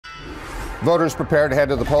Voters prepare to head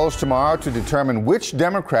to the polls tomorrow to determine which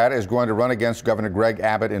Democrat is going to run against Governor Greg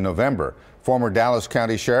Abbott in November. Former Dallas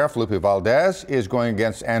County Sheriff Lupe Valdez is going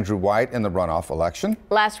against Andrew White in the runoff election.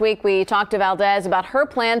 Last week, we talked to Valdez about her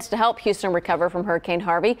plans to help Houston recover from Hurricane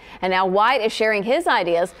Harvey. And now White is sharing his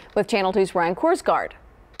ideas with Channel 2's Ryan Korsgaard.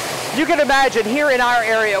 You can imagine here in our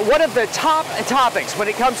area, one of the top topics when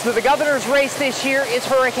it comes to the governor's race this year is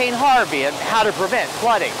Hurricane Harvey and how to prevent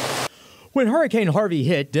flooding. When Hurricane Harvey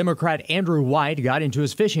hit, Democrat Andrew White got into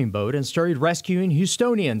his fishing boat and started rescuing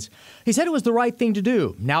Houstonians. He said it was the right thing to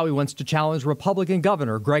do. Now he wants to challenge Republican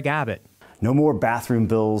Governor Greg Abbott. No more bathroom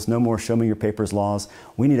bills, no more show me your papers laws.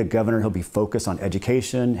 We need a governor who'll be focused on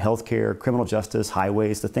education, health care, criminal justice,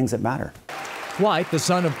 highways, the things that matter. White, the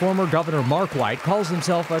son of former Governor Mark White, calls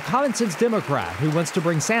himself a common-sense Democrat who wants to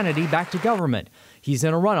bring sanity back to government. He's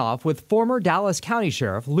in a runoff with former Dallas County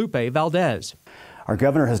Sheriff Lupe Valdez. Our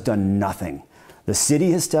governor has done nothing. The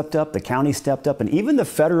city has stepped up, the county stepped up, and even the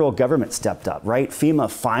federal government stepped up, right? FEMA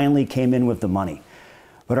finally came in with the money.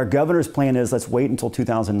 But our governor's plan is let's wait until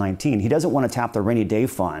 2019. He doesn't want to tap the rainy day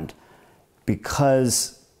fund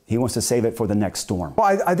because he wants to save it for the next storm.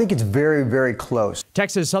 Well, I think it's very, very close.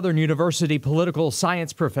 Texas Southern University political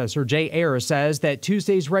science professor Jay Ayers says that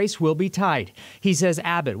Tuesday's race will be tight. He says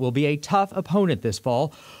Abbott will be a tough opponent this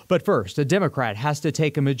fall. But first, a Democrat has to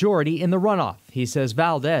take a majority in the runoff. He says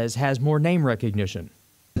Valdez has more name recognition.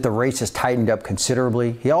 The race has tightened up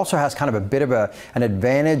considerably. He also has kind of a bit of an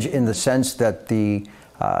advantage in the sense that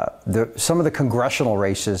some of the congressional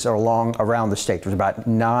races are around the state. There's about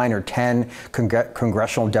 9 or 10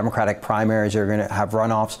 congressional Democratic primaries that are going to have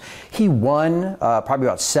runoffs. He won probably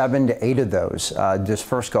about 7 to 8 of those this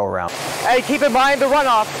first go around. Hey, keep in mind the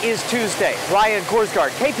runoff is Tuesday. Ryan Korsgaard,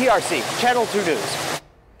 KPRC, Channel 2 News.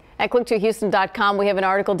 At click2houston.com, we have an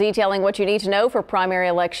article detailing what you need to know for primary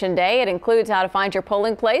election day. It includes how to find your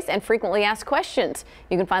polling place and frequently asked questions.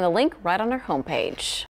 You can find the link right on our homepage.